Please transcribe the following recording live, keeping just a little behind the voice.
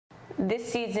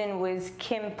This season was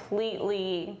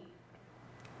completely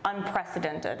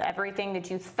unprecedented. Everything that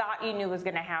you thought you knew was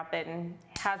going to happen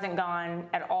hasn't gone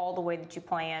at all the way that you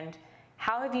planned.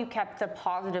 How have you kept the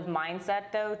positive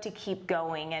mindset, though, to keep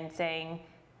going and saying,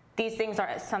 these things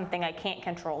aren't something I can't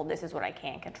control, this is what I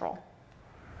can control?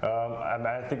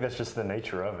 I think that's just the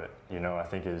nature of it. I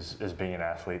think as being an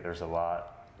athlete, there's a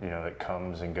lot, that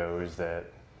comes and goes that,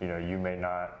 you may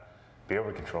not be able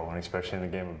to control. And especially in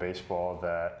the game of baseball,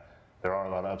 that there are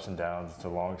a lot of ups and downs. It's a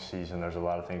long season. There's a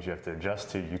lot of things you have to adjust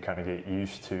to. You kind of get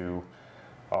used to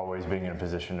always being in a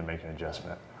position to make an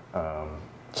adjustment.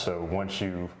 So once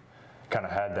you kind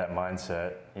of had that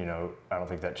mindset, I don't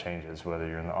think that changes, whether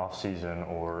you're in the off season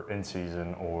or in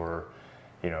season, or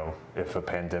if a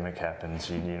pandemic happens,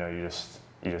 you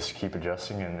just keep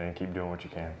adjusting and keep doing what you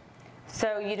can.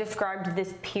 So you described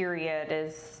this period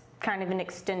as kind of an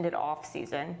extended off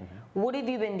season. Mm-hmm. What have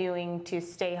you been doing to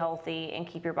stay healthy and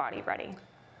keep your body ready?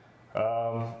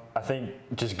 I think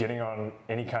just getting on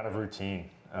any kind of routine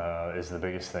is the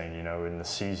biggest thing. In the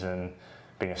season,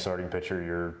 being a starting pitcher,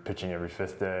 you're pitching every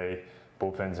 5th day,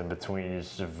 bullpens in between. It's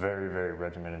just a very, very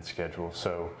regimented schedule.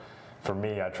 So for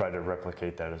me, I tried to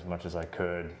replicate that as much as I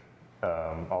could,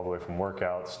 all the way from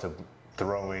workouts to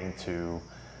throwing to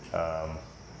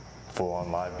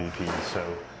full-on live BP.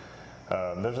 So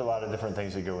there's a lot of different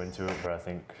things that go into it, but I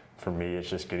think for me, it's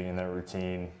just getting in that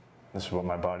routine. This is what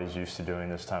my body's used to doing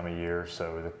this time of year,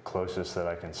 so the closest that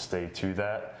I can stay to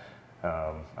that,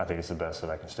 I think it's the best that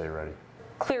I can stay ready.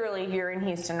 Clearly, you're in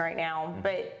Houston right now,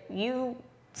 but you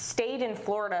stayed in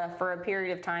Florida for a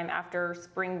period of time after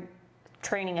spring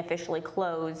training officially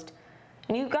closed.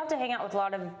 And you got to hang out with a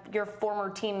lot of your former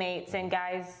teammates and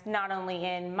guys not only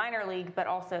in minor league but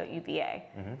also at UVA.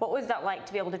 Mm-hmm. What was that like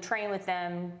to be able to train with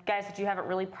them, guys that you haven't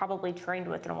really probably trained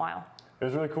with in a while? It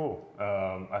was really cool.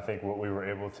 I think what we were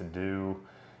able to do,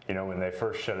 when they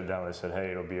first shut it down, they said,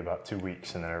 hey, it'll be about 2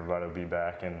 weeks and then everybody will be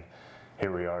back. And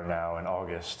here we are now in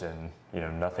August and,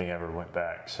 nothing ever went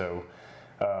back. So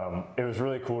it was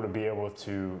really cool to be able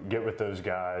to get with those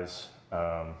guys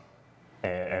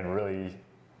and really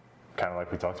kind of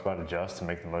like we talked about, adjust and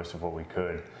make the most of what we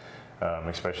could,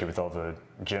 especially with all the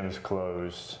gyms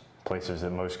closed, places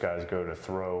that most guys go to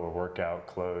throw or work out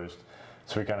closed.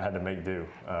 So we kind of had to make do.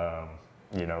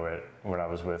 When I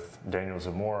was with Daniel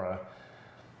Zamora,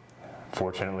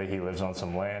 fortunately he lives on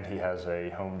some land. He has a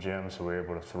home gym, so we were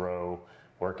able to throw,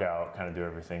 work out, kind of do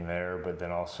everything there. But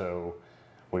then also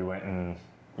we went and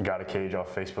got a cage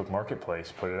off Facebook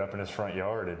Marketplace, put it up in his front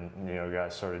yard, and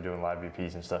guys started doing live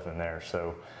BPs and stuff in there.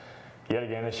 So yet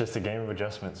again, it's just a game of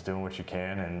adjustments, doing what you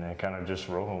can and kind of just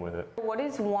rolling with it. What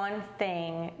is one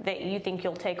thing that you think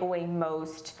you'll take away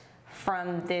most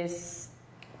from this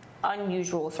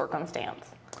unusual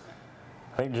circumstance?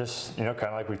 I think just, kind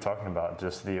of like we're talking about,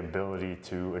 just the ability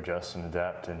to adjust and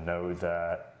adapt and know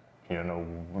that,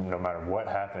 no matter what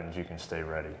happens, you can stay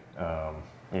ready.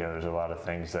 There's a lot of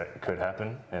things that could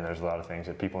happen, and there's a lot of things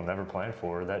that people never plan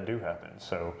for that do happen.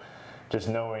 So just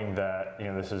knowing that,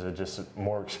 this is just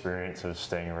more experience of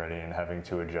staying ready and having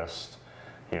to adjust,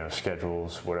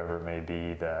 schedules, whatever it may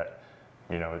be, that,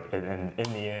 in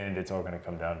the end, it's all going to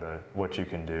come down to what you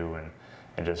can do and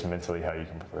just mentally how you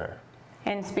can prepare.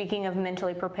 And speaking of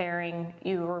mentally preparing,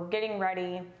 you were getting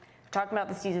ready, talking about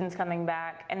the season's coming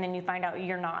back, and then you find out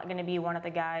you're not going to be one of the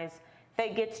guys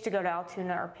that gets to go to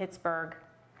Altoona or Pittsburgh.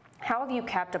 How have you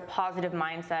kept a positive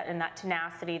mindset and that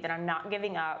tenacity that I'm not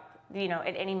giving up?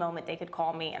 At any moment they could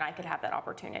call me and I could have that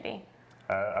opportunity.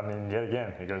 Yet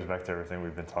again, it goes back to everything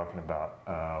we've been talking about.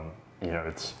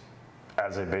 It's,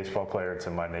 as a baseball player, it's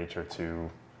in my nature to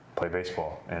play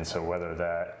baseball. And so whether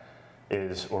that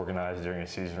is organized during a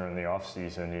season or in the off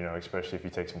season, especially if you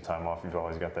take some time off, you've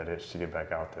always got that itch to get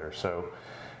back out there. So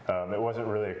it wasn't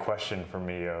really a question for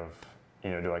me of,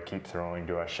 do I keep throwing?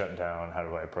 Do I shut down? How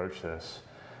do I approach this?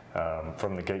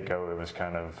 From the get-go, it was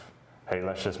kind of, hey,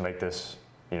 let's just make this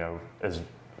as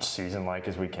season-like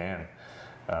as we can.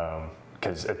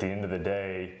 Because at the end of the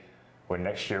day, when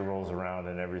next year rolls around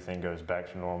and everything goes back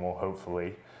to normal,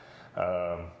 hopefully,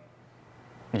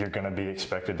 you're going to be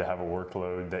expected to have a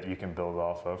workload that you can build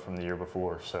off of from the year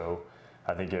before. So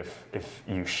I think if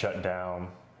you shut down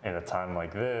in a time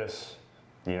like this,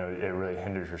 it really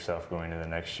hinders yourself going into the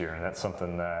next year. And that's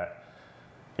something that,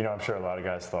 I'm sure a lot of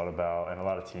guys thought about, and a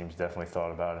lot of teams definitely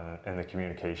thought about in the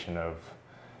communication of,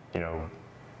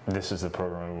 this is the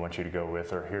program we want you to go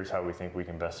with, or here's how we think we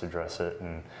can best address it.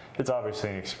 And it's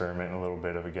obviously an experiment and a little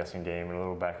bit of a guessing game and a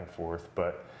little back and forth,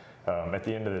 but at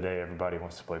the end of the day, everybody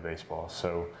wants to play baseball.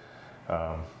 So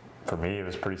for me, it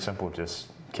was pretty simple, just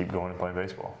keep going and play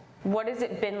baseball. What has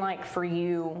it been like for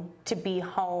you to be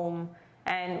home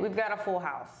and we've got a full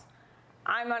house.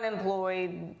 I'm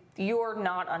unemployed, you're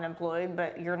not unemployed,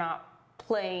 but you're not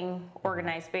playing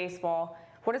organized baseball.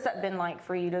 What has that been like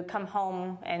for you to come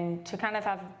home and to kind of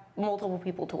have multiple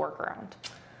people to work around?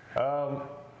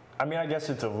 I mean, I guess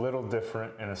it's a little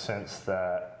different in a sense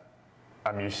that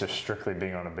I'm used to strictly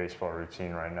being on a baseball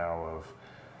routine right now of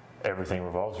everything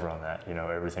revolves around that. You know,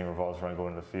 everything revolves around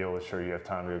going to the field. Sure, you have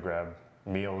time to go grab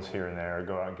meals here and there,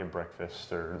 go out and get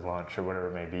breakfast or lunch or whatever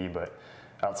it may be, but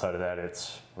outside of that,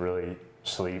 it's really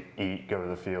sleep, eat, go to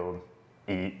the field,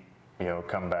 eat, you know,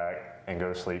 come back and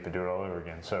go to sleep and do it all over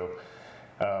again. So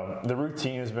the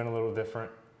routine has been a little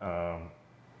different.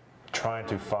 Trying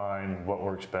to find what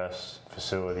works best,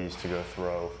 facilities to go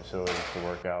throw, facilities to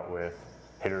work out with,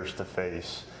 hitters to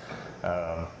face.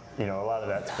 You know, a lot of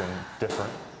that's been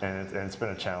different, and it's been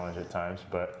a challenge at times,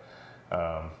 but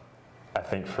I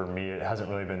think for me, it hasn't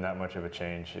really been that much of a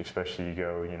change, especially you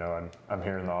go, you know, I'm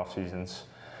here in the off seasons.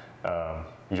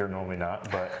 You're normally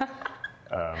not, but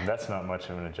that's not much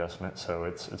of an adjustment, so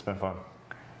it's been fun.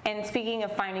 And speaking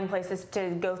of finding places to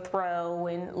go throw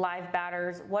and live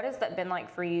batters, what has that been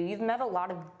like for you? You've met a lot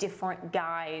of different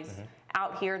guys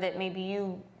out here that maybe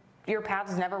your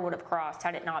paths never would have crossed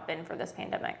had it not been for this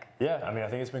pandemic. Yeah, I mean, I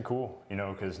think it's been cool, you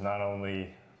know, because not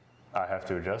only I have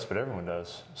to adjust, but everyone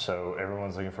does. So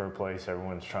everyone's looking for a place,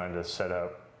 everyone's trying to set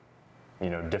up,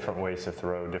 you know, different ways to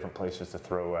throw, different places to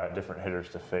throw at, different hitters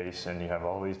to face, and you have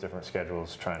all these different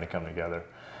schedules trying to come together.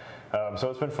 So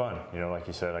it's been fun, you know, like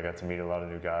you said, I got to meet a lot of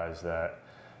new guys that,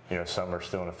 you know, some are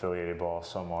still in affiliated ball,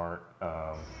 some aren't.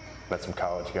 Met some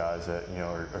college guys that, you know,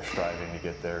 are striving to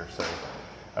get there. So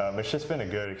it's just been a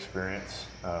good experience.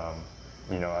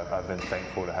 You know, I've been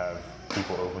thankful to have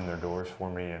people open their doors for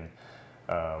me, and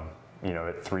you know,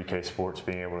 at 3K Sports,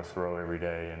 being able to throw every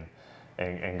day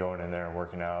and going in there and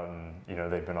working out, and you know,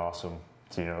 they've been awesome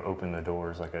to, you know, open the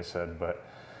doors, like I said. But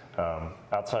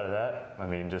outside of that, I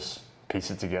mean, just piece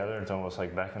it together. It's almost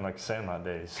like back in like the Sandlot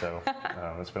days. So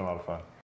it's been a lot of fun.